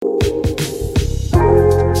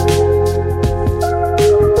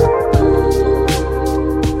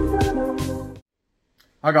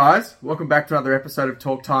Hi guys, welcome back to another episode of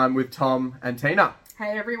Talk Time with Tom and Tina.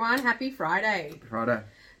 Hey everyone, happy Friday. Happy Friday.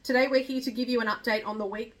 Today we're here to give you an update on the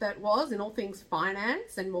week that was in all things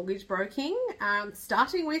finance and mortgage broking,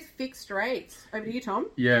 starting with fixed rates. Over to you, Tom.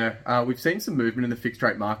 Yeah, we've seen some movement in the fixed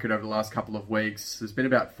rate market over the last couple of weeks. There's been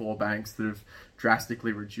about 4 banks that have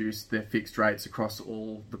drastically reduced their fixed rates across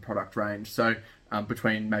all the product range. So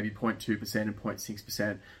between maybe 0.2% and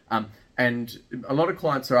 0.6%. And a lot of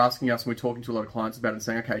clients are asking us, and we're talking to a lot of clients about it and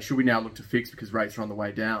saying, okay, should we now look to fix because rates are on the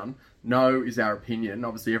way down? No is our opinion.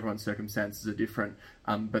 Obviously, everyone's circumstances are different.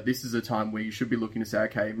 But this is a time where you should be looking to say,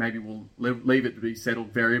 okay, maybe we'll leave it to be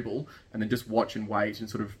settled variable and then just watch and wait. And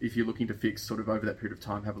sort of, if you're looking to fix sort of over that period of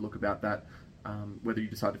time, have a look about that, whether you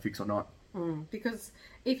decide to fix or not. Because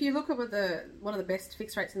if you look at one of the best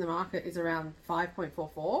fixed rates in the market is around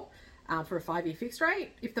 5.44 for a 5-year fixed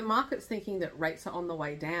rate. If the market's thinking that rates are on the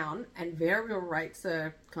way down and variable rates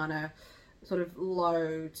are kind of sort of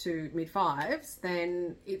low to mid fives,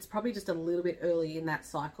 then it's probably just a little bit early in that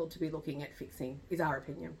cycle to be looking at fixing, is our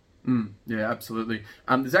opinion. Yeah, absolutely.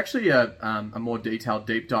 There's actually a more detailed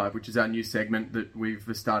deep dive, which is our new segment that we've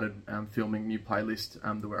started filming, new playlist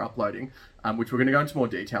that we're uploading, which we're going to go into more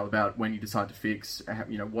detail about when you decide to fix,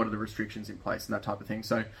 what are the restrictions in place and that type of thing.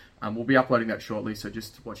 So we'll be uploading that shortly, so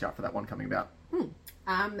just watch out for that one coming about.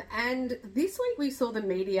 And this week we saw the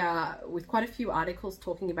media with quite a few articles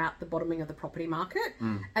talking about the bottoming of the property market.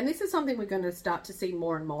 And this is something we're going to start to see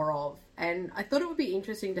more and more of. And I thought it would be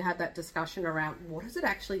interesting to have that discussion around what does it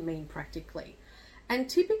actually mean practically? And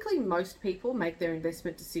typically most people make their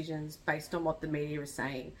investment decisions based on what the media is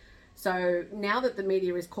saying. So now that the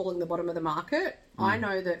media is calling the bottom of the market, I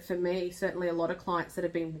know that for me, certainly a lot of clients that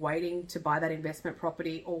have been waiting to buy that investment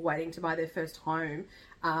property or waiting to buy their first home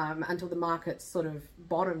until the market's sort of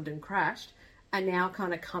bottomed and crashed are now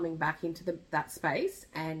kind of coming back into that space.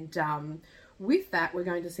 And with that, we're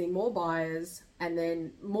going to see more buyers and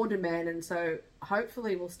then more demand. And so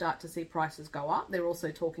hopefully we'll start to see prices go up. They're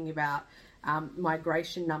also talking about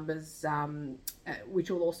migration numbers, which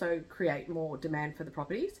will also create more demand for the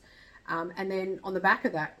properties. And then on the back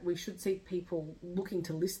of that, we should see people looking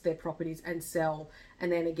to list their properties and sell,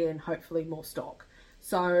 and then again, hopefully more stock.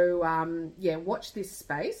 So, watch this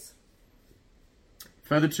space.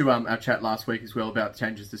 Further to our chat last week as well about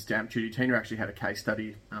changes to stamp duty, Tina actually had a case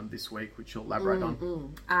study this week, which you'll elaborate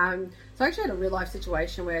on. So I actually had a real life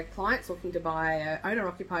situation where clients looking to buy an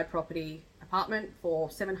owner-occupied property apartment for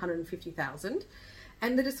 $750,000.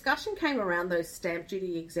 And the discussion came around those stamp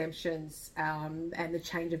duty exemptions and the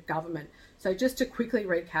change of government. So just to quickly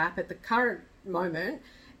recap, at the current moment,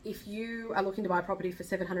 if you are looking to buy a property for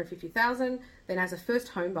 $750,000, then as a first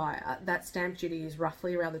home buyer, that stamp duty is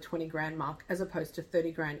roughly around the 20 grand mark, as opposed to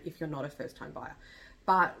 30 grand if you're not a first home buyer.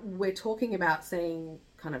 But we're talking about seeing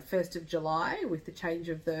kind of 1st of July with the change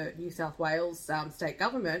of the New South Wales state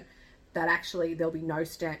government, that actually there'll be no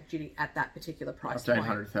stamp duty at that particular price point. Up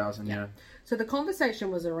to 800,000, yeah. So the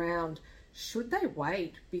conversation was around, should they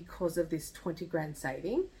wait because of this 20 grand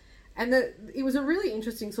saving? And it was a really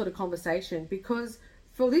interesting sort of conversation, because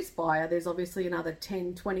for this buyer, there's obviously another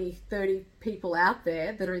 10, 20, 30 people out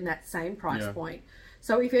there that are in that same price point.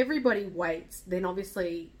 So if everybody waits, then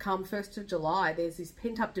obviously come 1st of July, there's this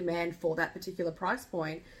pent-up demand for that particular price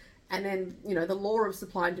point. And then, the law of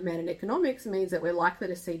supply and demand in economics means that we're likely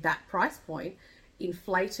to see that price point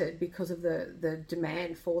inflated because of the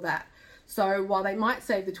demand for that. So while they might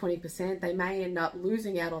save the 20%, they may end up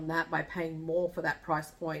losing out on that by paying more for that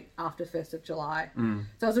price point after 1st of July. So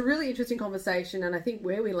it was a really interesting conversation. And I think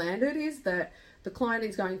where we landed is that the client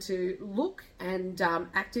is going to look and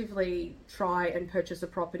actively try and purchase a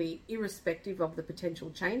property irrespective of the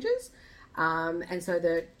potential changes. And so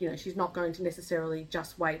that, she's not going to necessarily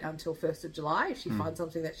just wait until 1st of July if she finds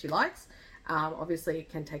something that she likes. Obviously, it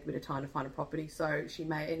can take a bit of time to find a property, so she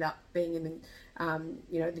may end up being in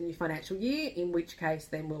the new financial year, in which case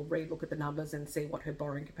then we'll relook at the numbers and see what her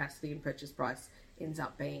borrowing capacity and purchase price ends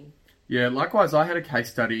up being. Yeah, likewise, I had a case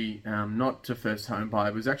study, not to first home buyer,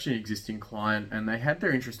 it was actually an existing client, and they had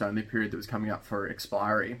their interest only period that was coming up for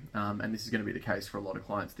expiry, and this is going to be the case for a lot of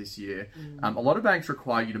clients this year. A lot of banks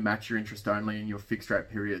require you to match your interest only in your fixed rate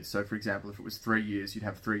periods. So for example, if it was 3 years, you'd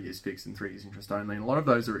have 3 years fixed and 3 years interest only, and a lot of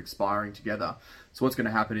those are expiring together. So what's going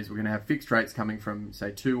to happen is we're going to have fixed rates coming from,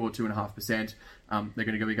 say, 2 or 2.5%. They're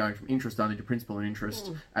going to be going from interest only to principal and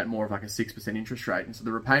interest at more of like a 6% interest rate. And so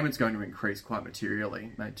the repayment's going to increase quite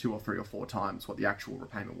materially, maybe 2 or 3 or 4 times what the actual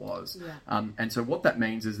repayment was. And so what that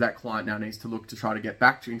means is that client now needs to look to try to get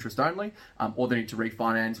back to interest only, or they need to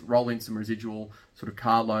refinance, roll in some residual sort of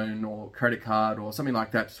car loan or credit card or something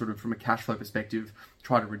like that, sort of from a cash flow perspective,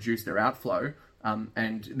 try to reduce their outflow,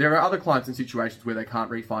 And there are other clients in situations where they can't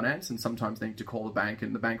refinance and sometimes they need to call the bank,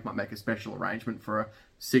 and the bank might make a special arrangement for a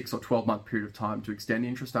 6 or 12 month period of time to extend the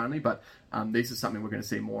interest only. But this is something we're going to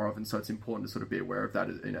see more of, and so it's important to sort of be aware of that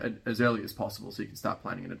as early as possible so you can start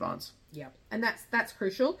planning in advance. Yeah, and that's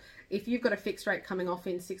crucial. If you've got a fixed rate coming off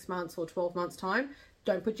in 6 months or 12 months time,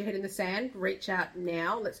 don't put your head in the sand. Reach out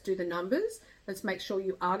now. Let's do the numbers. Let's make sure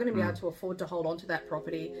you are going to be able to afford to hold on to that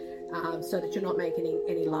property, so that you're not making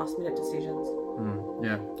any last minute decisions.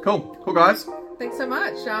 Yeah, cool guys. Thanks so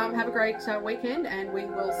much. Have a great weekend, and we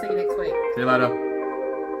will see you next week. See you later.